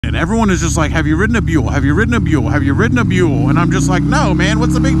it. Everyone is just like, have you ridden a Buell? Have you ridden a Buell? Have you ridden a Buell? And I'm just like, no, man,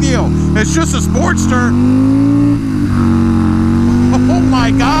 what's the big deal? It's just a Sportster. Oh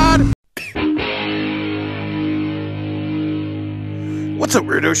my God. What's up,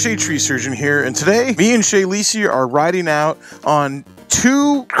 weirdo? Shadetree Surgeon here, and today, me and Shadetree are riding out on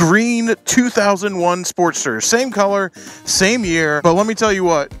two green 2001 Sportsters. Same color, same year, but let me tell you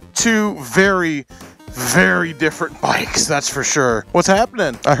what, two very different bikes, that's for sure. What's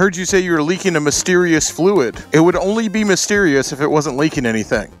happening? I heard you say you were leaking a mysterious fluid. It would only be mysterious if it wasn't leaking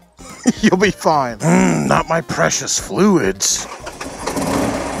anything. You'll be fine. Not my precious fluids.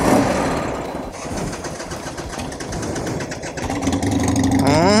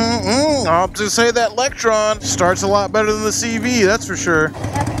 I'll just say that Electron starts a lot better than the CV, that's for sure.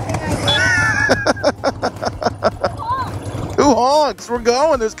 Who honks? We're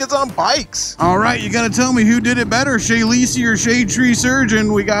going. There's kids on bikes. All right, you gotta tell me who did it better, Shadetree or Shadetree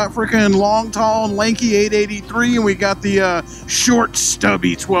Surgeon. We got freaking long, tall, and lanky 883, and we got the short,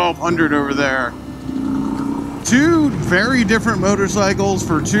 stubby 1200 over there. Two very different motorcycles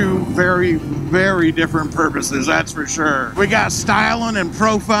for two very different purposes, that's for sure. We got styling and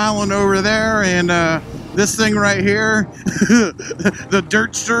profiling over there, and this thing right here, the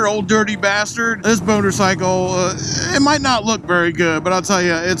Dirtster, old dirty bastard. This motorcycle, it might not look very good, but I'll tell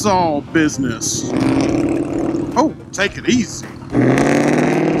you, it's all business. Oh, take it easy.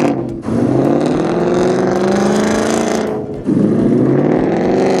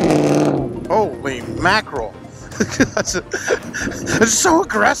 Holy mackerel. It's so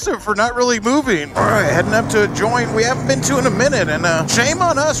aggressive for not really moving. All right, heading up to a joint we haven't been to in a minute, and shame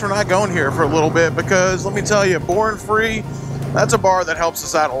on us for not going here for a little bit, because let me tell you, Born Free, that's a bar that helps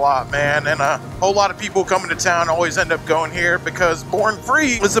us out a lot, man, and a whole lot of people coming to town always end up going here because Born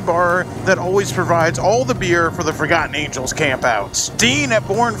Free is a bar that always provides all the beer for the Forgotten Angels campouts. Dean at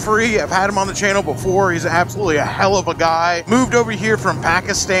Born Free, I've had him on the channel before. He's absolutely a hell of a guy. Moved over here from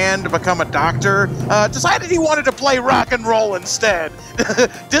Pakistan to become a doctor. Decided he wanted to play rock and roll instead.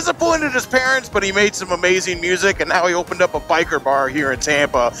 Disappointed his parents, but he made some amazing music, and now he opened up a biker bar here in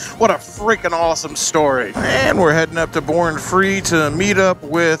Tampa. What a freaking awesome story. And we're heading up to Born Free to meet up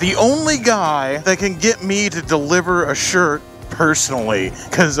with the only guy that can get me to deliver a shirt personally,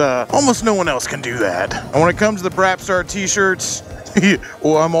 because almost no one else can do that. And when it comes to the Brapstar t-shirts,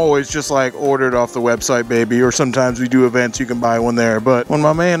 well, I'm always just like, ordered off the website, baby, or sometimes we do events, you can buy one there. But when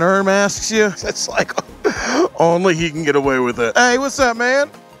my man Erm asks you, it's like, only he can get away with it. Hey, what's up,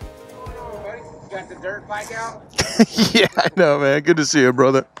 man? You got the dirt bike out? Yeah, I know, man. Good to see you,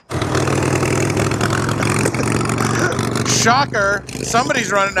 brother. Shocker,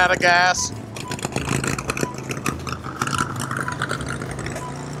 somebody's running out of gas.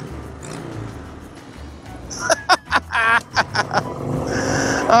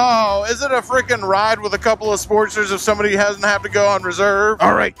 Oh, is it a freaking ride with a couple of Sportsters if somebody hasn't have to go on reserve?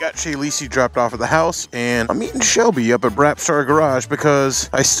 All right, got Shadetree dropped off at the house, and I'm meeting Shelby up at Brapstar Garage because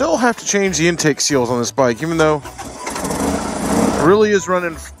I still have to change the intake seals on this bike, even though it really is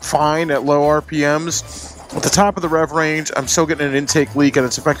running fine at low RPMs. At the top of the rev range, I'm still getting an intake leak, and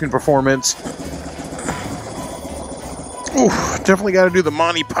it's affecting performance. Ooh, definitely got to do the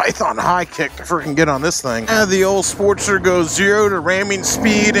Monty Python high kick to freaking get on this thing. And the old Sportster goes 0 to ramming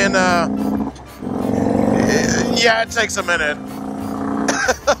speed, and yeah, it takes a minute.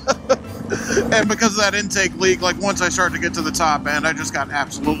 And because of that intake leak, like once I start to get to the top end, I just got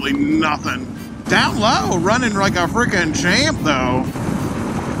absolutely nothing. Down low, running like a freaking champ, though.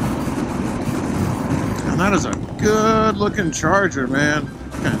 And that is a good looking Charger, man.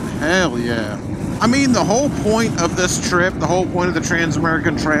 Hell yeah. I mean, the whole point of this trip, the whole point of the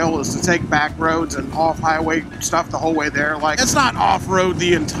Trans-American Trail is to take back roads and off-highway stuff the whole way there. Like, it's not off-road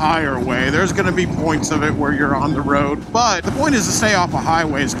the entire way. There's going to be points of it where you're on the road, but the point is to stay off of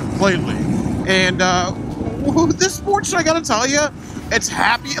highways completely. And this Sportster, I gotta tell you, it's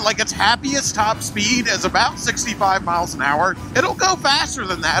happy, like its happiest top speed is about 65 miles an hour. It'll go faster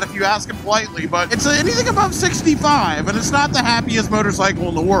than that if you ask it politely, but it's anything above 65, and it's not the happiest motorcycle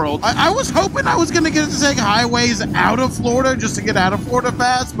in the world. I was hoping I was gonna get it to take highways out of Florida just to get out of Florida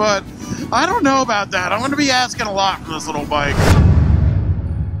fast, but I don't know about that. I'm gonna be asking a lot from this little bike.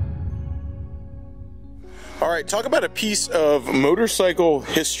 All right, talk about a piece of motorcycle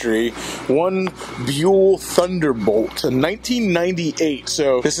history. One Buell Thunderbolt in 1998.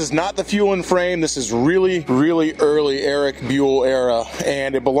 So this is not the fuel and frame. This is really early Eric Buell era.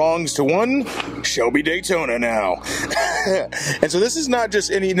 And it belongs to one Shelby Daytona now. And so this is not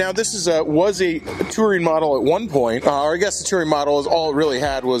just any, now this is was a touring model at one point, or I guess the touring model is all it really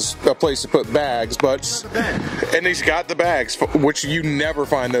had was a place to put bags, but, and he's got the bags, which you never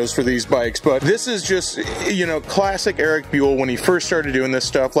find those for these bikes, but this is just, you know, classic Eric Buell when he first started doing this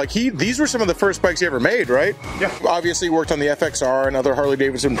stuff. Like these were some of the first bikes he ever made, right? Yeah. Obviously he worked on the FXR and other Harley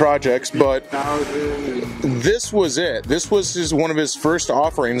Davidson projects, but this was it. This was one of his first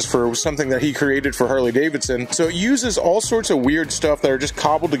offerings for something that he created for Harley Davidson. So it uses all sorts of weird stuff that are just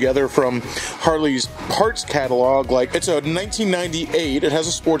cobbled together from Harley's parts catalog. Like, it's a 1998, it has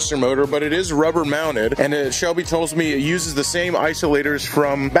a Sportster motor, but it is rubber mounted, and Shelby tells me it uses the same isolators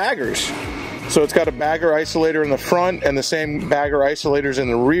from baggers. So it's got a bagger isolator in the front and the same bagger isolators in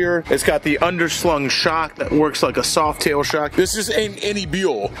the rear. It's got the underslung shock that works like a soft tail shock. This is any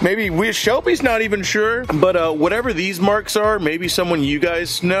Buell. Maybe Shelby's not even sure, but whatever these marks are, maybe someone you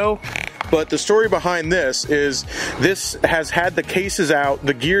guys know. But the story behind this is this has had the cases out,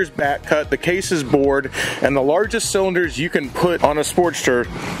 the gears back cut, the cases bored, and the largest cylinders you can put on a Sportster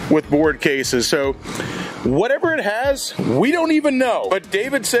with bored cases. So whatever it has, we don't even know. But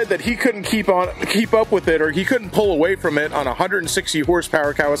David said that he couldn't keep up with it, or he couldn't pull away from it on a 160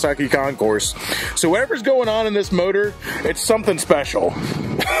 horsepower Kawasaki Concourse. So whatever's going on in this motor, it's something special.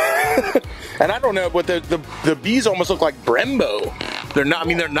 And I don't know, but the B's almost look like Brembo. They're not, I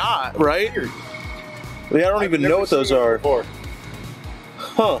mean, they're not, right? Yeah, I don't even know what those are.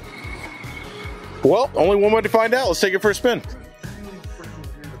 Huh. Well, only one way to find out. Let's take it for a spin.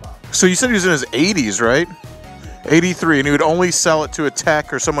 So you said he was in his 80s, right? 83, and he would only sell it to a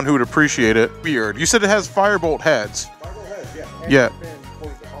tech or someone who would appreciate it. Weird. You said it has firebolt heads. Firebolt heads, yeah. Yeah.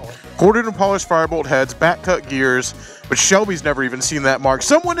 Quartered and polished firebolt heads, back cut gears, but Shelby's never even seen that mark.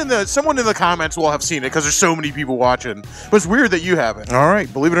 Someone in the comments will have seen it because there's so many people watching. But it's weird that you haven't. All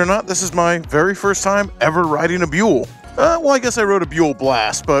right, believe it or not, this is my very first time ever riding a Buell. Well, I guess I rode a Buell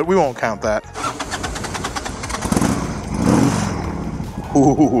Blast, but we won't count that.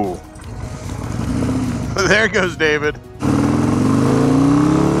 Ooh. There goes David.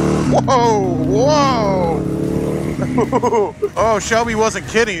 Whoa, whoa. Oh, Shelby wasn't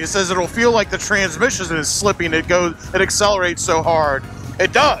kidding. It says it'll feel like the transmission is slipping. It accelerates so hard.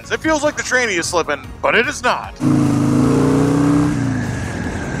 It does. It feels like the tranny is slipping, but it is not.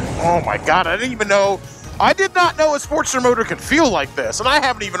 Oh my God, I didn't even know. I did not know a Sportster motor could feel like this, and I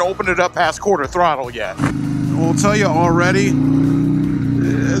haven't even opened it up past quarter throttle yet. We'll tell you already,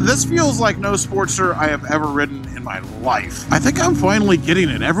 this feels like no Sportster I have ever ridden in my life. I think I'm finally getting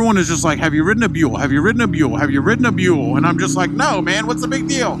it. Everyone is just like, have you ridden a Buell? Have you ridden a Buell? Have you ridden a Buell? And I'm just like, no, man, what's the big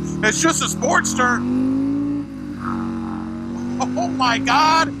deal? It's just a Sportster. Oh my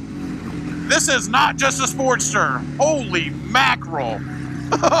God. This is not just a Sportster. Holy mackerel.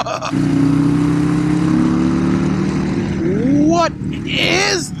 What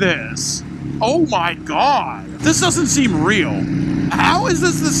is this? Oh my God. This doesn't seem real. How is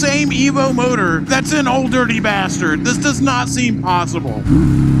this the same Evo motor that's in Old Dirty Bastard? This does not seem possible.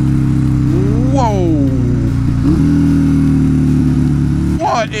 Whoa.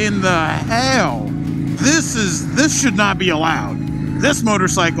 What in the hell? This should not be allowed. This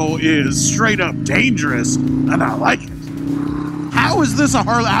motorcycle is straight up dangerous, and I like it. How is this a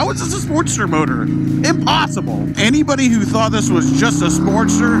Harley? How is this a Sportster motor? Impossible. Anybody who thought this was just a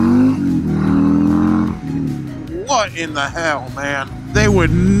Sportster, what in the hell, man? They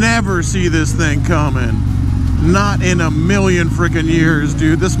would never see this thing coming. Not in a million freaking years,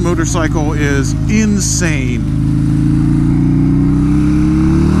 dude. This motorcycle is insane.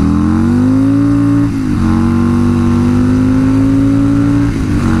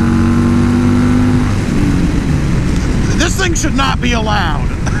 This thing should not be allowed.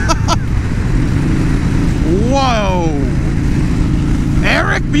 Whoa.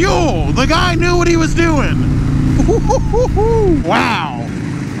 Eric Buell, the guy knew what he was doing. Wow.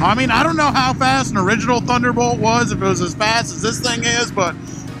 I mean, I don't know how fast an original Thunderbolt was, if it was as fast as this thing is, but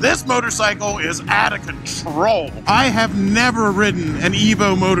this motorcycle is out of control. I have never ridden an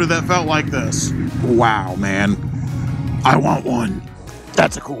Evo motor that felt like this. Wow, man. I want one.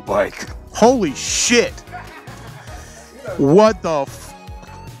 That's a cool bike. Holy shit. What the f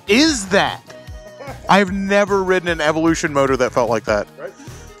is that? I've never ridden an Evolution motor that felt like that.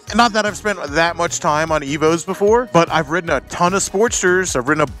 Not that I've spent that much time on Evos before, but I've ridden a ton of Sportsters. I've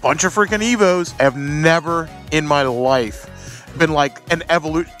ridden a bunch of freaking Evos. I have never in my life been like an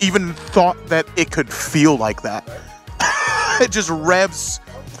Evolution, even thought that it could feel like that. It just revs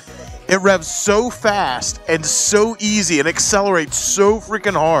It revs so fast and so easy and accelerates so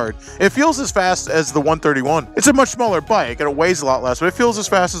freaking hard. It feels as fast as the 131. It's a much smaller bike and it weighs a lot less, but it feels as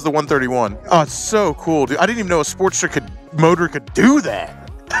fast as the 131. Oh, it's so cool, dude. I didn't even know a Sportster motor could do that.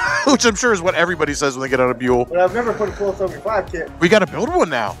 Which I'm sure is what everybody says when they get out of BUELL. But I've never put a full 75 kit. We got to build one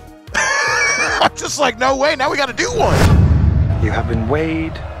now. I'm just like, no way, now we got to do one. You have been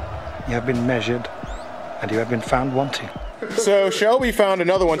weighed, you have been measured, and you have been found wanting. So Shelby found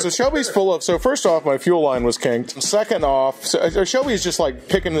another one. So Shelby's full of, so first off, my fuel line was kinked. Second off, so Shelby's just like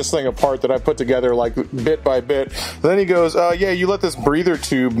picking this thing apart that I put together like bit by bit. Then he goes, yeah, you let this breather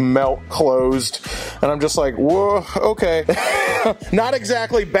tube melt closed. And I'm just like, whoa, okay. Not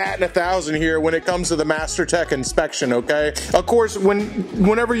exactly batting 1,000 here when it comes to the Master Tech inspection, okay? Of course,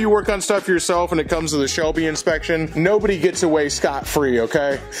 whenever you work on stuff yourself and it comes to the Shelby inspection, nobody gets away scot-free,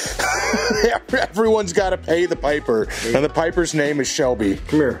 okay? Everyone's got to pay the piper. And the piper's name is Shelby.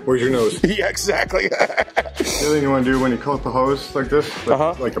 Come here, where's your nose? Yeah, exactly. The other thing you want to do when you cut the hose like this,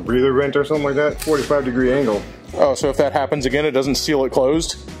 like a breather vent or something like that, 45-degree angle. Oh, so if that happens again, it doesn't seal it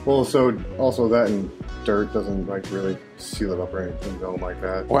closed? Well, so also that and dirt doesn't like really seal it up or anything like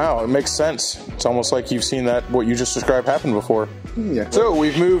that. Wow, it makes sense. It's almost like you've seen that, what you just described happen before. Yeah. So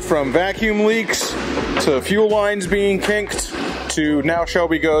we've moved from vacuum leaks to fuel lines being kinked to now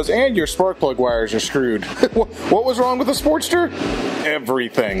Shelby goes, and your spark plug wires are screwed. What was wrong with the Sportster?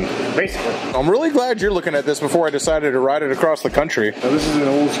 Everything. Basically. I'm really glad you're looking at this before I decided to ride it across the country. Now this is an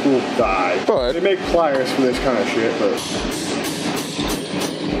old school die. But they make pliers for this kind of shit, but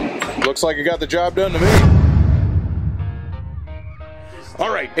looks like it got the job done to me. All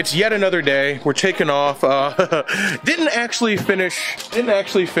right, it's yet another day. We're taking off. Didn't actually finish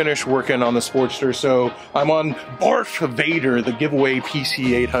working on the Sportster, so I'm on Barf Vader, the giveaway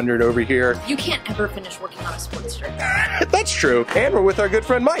PC 800 over here. You can't ever finish working on a Sportster. That's true. And we're with our good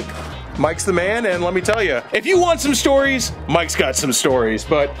friend Mike. Mike's the man, and let me tell you, if you want some stories, Mike's got some stories,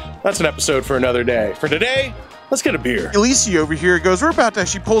 but that's an episode for another day. For today, let's get a beer. Elise over here goes,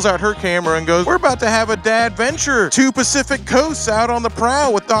 she pulls out her camera and goes, we're about to have a dad venture to Pacific Coast out on the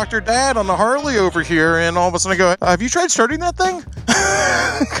prowl with Dr. Dad on the Harley over here. And all of a sudden I go, have you tried starting that thing?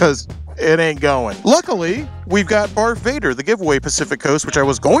 Because it ain't going. Luckily, we've got Barf Vader, the giveaway Pacific Coast, which I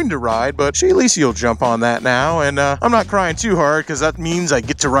was going to ride, but Elise will jump on that now. And I'm not crying too hard because that means I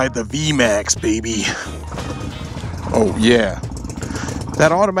get to ride the VMAX, baby. Oh, yeah.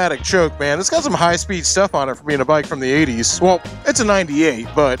 That automatic choke, man, it's got some high-speed stuff on it for being a bike from the 80s. Well, it's a 98,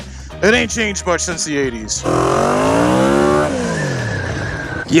 but it ain't changed much since the 80s.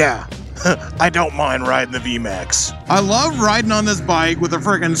 Yeah, I don't mind riding the VMAX. I love riding on this bike with a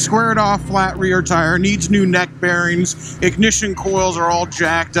friggin' squared off flat rear tire, needs new neck bearings, ignition coils are all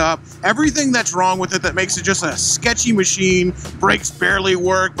jacked up. Everything that's wrong with it that makes it just a sketchy machine, brakes barely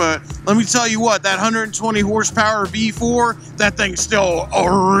work, but let me tell you what, that 120 horsepower V4, that thing still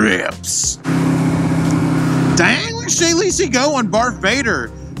rips. Dang, where's Shay Lacey go on Barf Vader?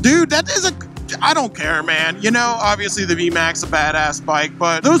 Dude, that is a... I don't care, man. You know, obviously the VMAX a badass bike,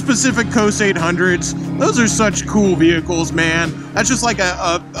 but those Pacific Coast 800s, those are such cool vehicles, man. That's just like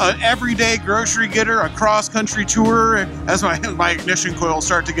a everyday grocery getter, a cross-country tourer. As my ignition coils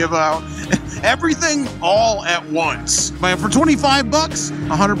start to give out. Everything all at once. But for 25 bucks,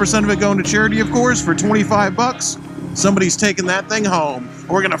 100% of it going to charity, of course. For 25 bucks, somebody's taking that thing home.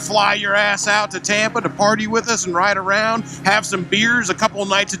 We're gonna fly your ass out to Tampa to party with us and ride around, have some beers, a couple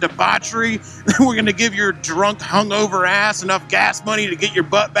nights of debauchery. Then we're gonna give your drunk, hungover ass enough gas money to get your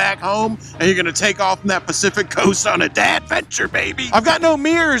butt back home, and you're gonna take off from that Pacific Coast on a dad venture, baby. I've got no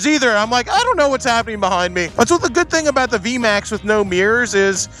mirrors either. I'm like, I don't know what's happening behind me. That's what the good thing about the VMAX with no mirrors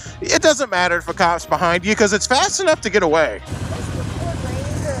is, it doesn't matter if a cop's behind you because it's fast enough to get away.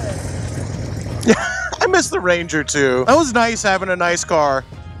 I miss the Ranger too. That was nice having a nice car.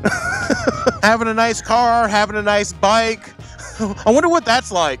 Having a nice car, having a nice bike. I wonder what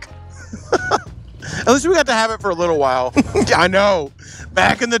that's like. At least we got to have it for a little while. I know.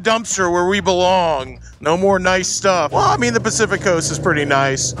 Back in the dumpster where we belong. No more nice stuff. Well, I mean, the Pacific Coast is pretty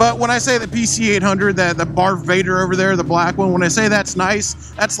nice. But when I say the PC 800, the Barf Vader over there, the black one, when I say that's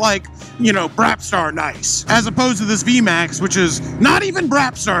nice, that's like, you know, Brapstar nice. As opposed to this VMAX, which is not even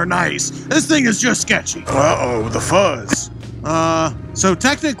Brapstar nice. This thing is just sketchy. Uh-oh, the fuzz. So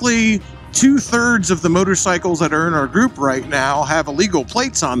technically, 2/3 of the motorcycles that are in our group right now have illegal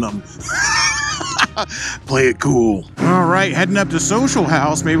plates on them. Play it cool. All right, heading up to Social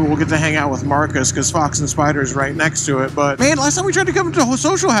House. Maybe we'll get to hang out with Marcus because Fox and Spider's right next to it. But man, last time we tried to come to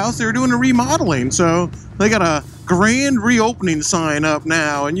Social House, they were doing a remodeling. So they got a grand reopening sign up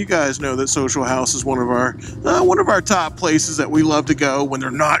now, and you guys know that Social House is one of our top places that we love to go when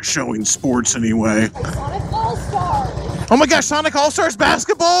they're not showing sports anyway. Sonic All-Stars! Oh my gosh, Sonic All-Stars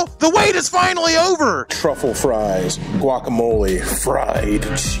basketball? The wait is finally over! Truffle fries, guacamole, fried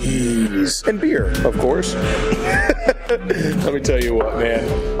cheese, and beer, of course. Let me tell you what,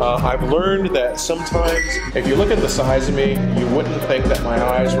 man. I've learned that sometimes, if you look at the size of me, you wouldn't think that my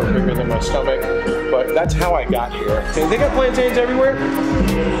eyes were bigger than my stomach, but that's how I got here. They got plantains everywhere?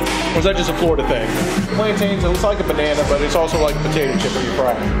 Or is that just a Florida thing? Plantains, it looks like a banana, but it's also like a potato chip when you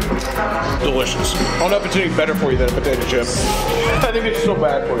fry it. Delicious. I don't know if it's any better for you than a potato chip. I think it's so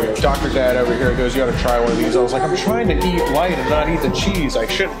bad for you. Dr. Dad over here goes, you gotta try one of these. I was like, I'm trying to eat light and not eat the cheese. I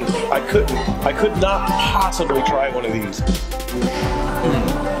shouldn't. I couldn't. I could not possibly try one of these.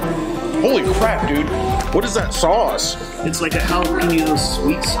 Holy crap, dude. What is that sauce? It's like a jalapeno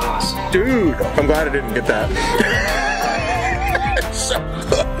sweet sauce. Dude, I'm glad I didn't get that. It's so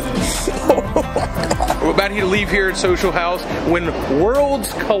good. We're about to leave here at Social House when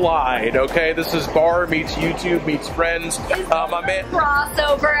worlds collide, okay? This is bar meets YouTube meets friends. My man...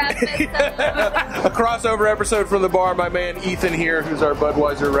 Crossover episode. A crossover episode from the bar. My man Ethan here, who's our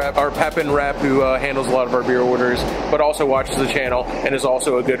Budweiser rep, our Pepin rep, who handles a lot of our beer orders, but also watches the channel and is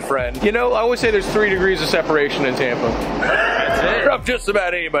also a good friend. You know, I always say there's 3 degrees of separation in Tampa. That's it. From just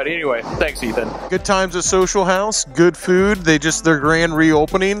about anybody. Anyway, thanks, Ethan. Good times at Social House, good food. Their grand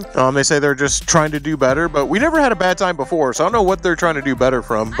reopening. They say they're just trying to do better, but we never had a bad time before, so I don't know what they're trying to do better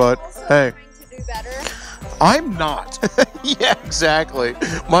from, but hey. Trying to do better. I'm not. Yeah, exactly.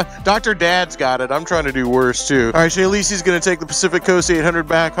 My Dr. Dad's got it. I'm trying to do worse too. All right, Shaylee's gonna take the Pacific Coast 800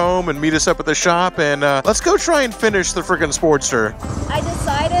 back home and meet us up at the shop, and let's go try and finish the freaking Sportster. I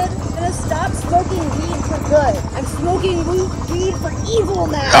decided I'm gonna stop smoking weed for good. I'm smoking weed for evil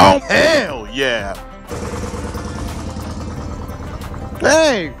now. Oh, hell yeah.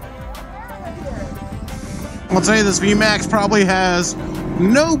 Hey. I'll tell you, this VMAX probably has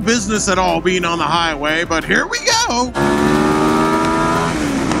no business at all being on the highway, but here we go.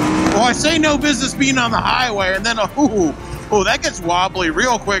 Well, I say no business being on the highway, and then, oh, that gets wobbly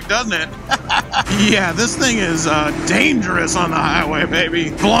real quick, doesn't it? Yeah, this thing is dangerous on the highway,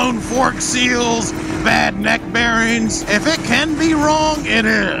 baby. Blown fork seals, bad neck bearings. If it can be wrong, it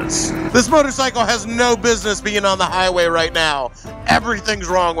is. This motorcycle has no business being on the highway right now. Everything's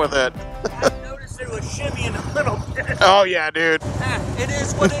wrong with it. It was shimmying a little bit. Oh, yeah, dude. It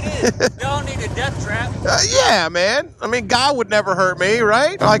is what it is. Y'all need a death trap. Yeah, man. I mean, God would never hurt me,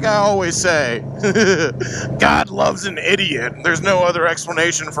 right? Like I always say. God loves an idiot. There's no other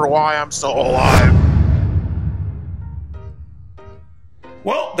explanation for why I'm still alive.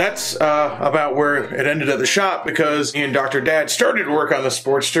 Well, that's about where it ended at the shop, because me and Dr. Dad started to work on the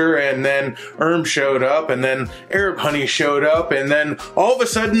Sportster, and then Erm showed up, and then Arab Honey showed up, and then all of a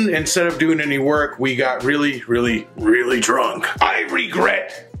sudden, instead of doing any work, we got really, really, really drunk. I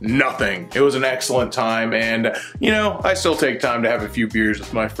regret nothing. It was an excellent time, and you know, I still take time to have a few beers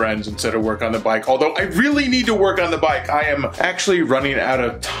with my friends instead of work on the bike, although I really need to work on the bike. I am actually running out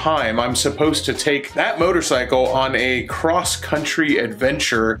of time. I'm supposed to take that motorcycle on a cross-country adventure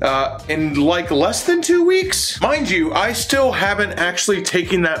in like less than 2 weeks. Mind you, I still haven't actually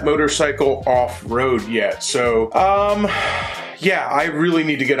taken that motorcycle off-road yet, so yeah, I really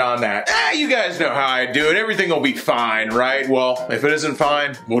need to get on that. You guys know how I do it. Everything will be fine, right? Well, if it isn't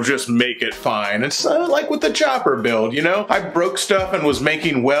fine, we'll just make it fine. It's like with the chopper build, you know? I broke stuff and was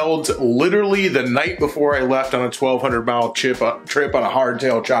making welds literally the night before I left on a 1,200-mile trip on a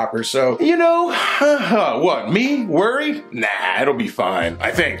hardtail chopper. So, you know, what, me? Worry? Nah, it'll be fine. I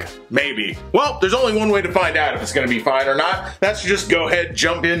think. Maybe. Well, there's only one way to find out if it's gonna be fine or not. That's to just go ahead,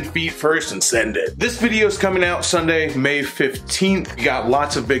 jump in feet first, and send it. This video's coming out Sunday, May 15th. We got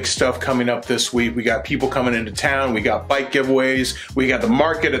lots of big stuff coming up this week. We got people coming into town. We got bike giveaways. We got the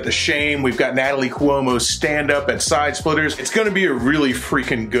market at the Shame. We've got Natalie Cuomo's stand-up at Sidesplitters. It's gonna be a really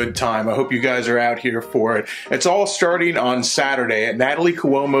freaking good time. I hope you guys are out here for it. It's all starting on Saturday at Natalie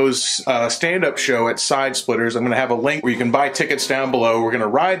Cuomo's stand-up show at Sidesplitters. I'm gonna have a link where you can buy tickets down below. We're gonna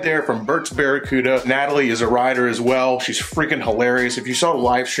ride there from Berts Barracuda. Natalie is a rider as well. She's freaking hilarious. If you saw the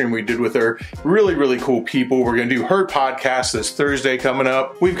live stream we did with her, really, really cool people. We're gonna do her podcast this Thursday coming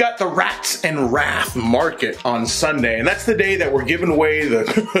up. We've got the Rats and Wrath Market on Sunday, and that's the day that we're giving away the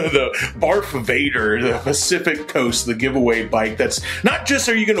the Barf Vader, the Pacific Coast, the giveaway bike. That's not just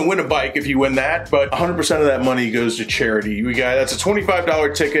are you going to win a bike if you win that, but 100% of that money goes to charity. That's a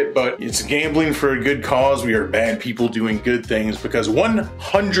 $25 ticket, but it's gambling for a good cause. We are bad people doing good things because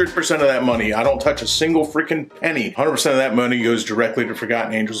 100% of that money, I don't touch a single freaking penny. 100% of that money goes directly to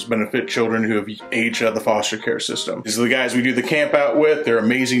Forgotten Angels benefit children who have aged out of the foster care system. These are the guys we do the camp out with. They're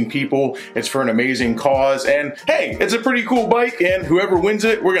amazing people. It's for an amazing cause, and hey, it's a pretty cool bike, and whoever wins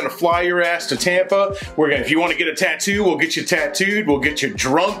it, we're gonna fly your ass to Tampa. If you want to get a tattoo, we'll get you tattooed, we'll get you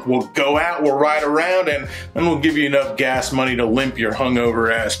drunk, we'll go out, we'll ride around, and then we'll give you enough gas money to limp your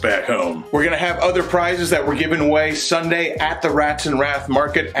hungover ass back home. We're gonna have other prizes that we're giving away Sunday at the Rats and Wrath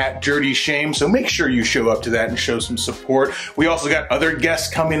Market at Dirty Shame, so make sure you show up to that and show some support. We also got other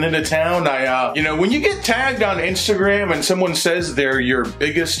guests coming into town. You know, when you get tagged on Instagram and someone says they're your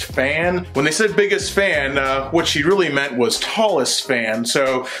biggest fan, when they said biggest fan, what she really meant was tallest fan.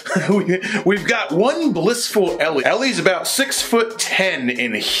 So we've got one Blissful Ellie. Ellie's about 6'10"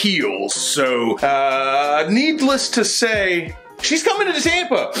 in heels. So needless to say, she's coming to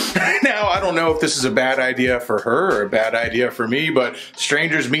Tampa. Now, I don't know if this is a bad idea for her or a bad idea for me, but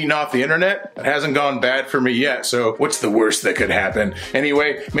strangers meeting off the internet, it hasn't gone bad for me yet, so what's the worst that could happen?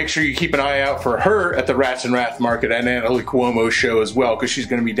 Anyway, make sure you keep an eye out for her at the Rats and Wrath Market at Natalie Cuomo show as well, because she's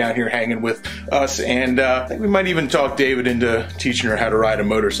going to be down here hanging with us, and I think we might even talk David into teaching her how to ride a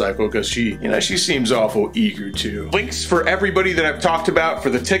motorcycle, because she seems awful eager to. Links for everybody that I've talked about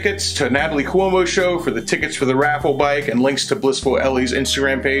for the tickets to Natalie Cuomo show, for the tickets for the raffle bike, and links to Blissful Ellie's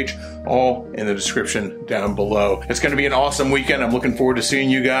Instagram page, all in the description down below. It's going to be an awesome weekend. I'm looking forward to seeing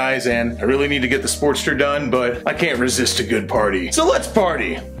you guys, and I really need to get the Sportster done, but I can't resist a good party. So let's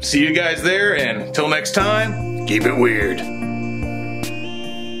party. See you guys there, and until next time, keep it weird.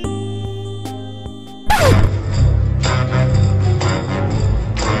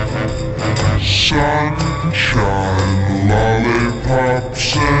 Sunshine,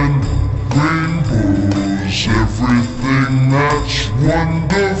 lollipops, and rainbows. Everything that's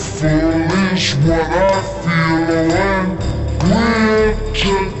wonderful is what I feel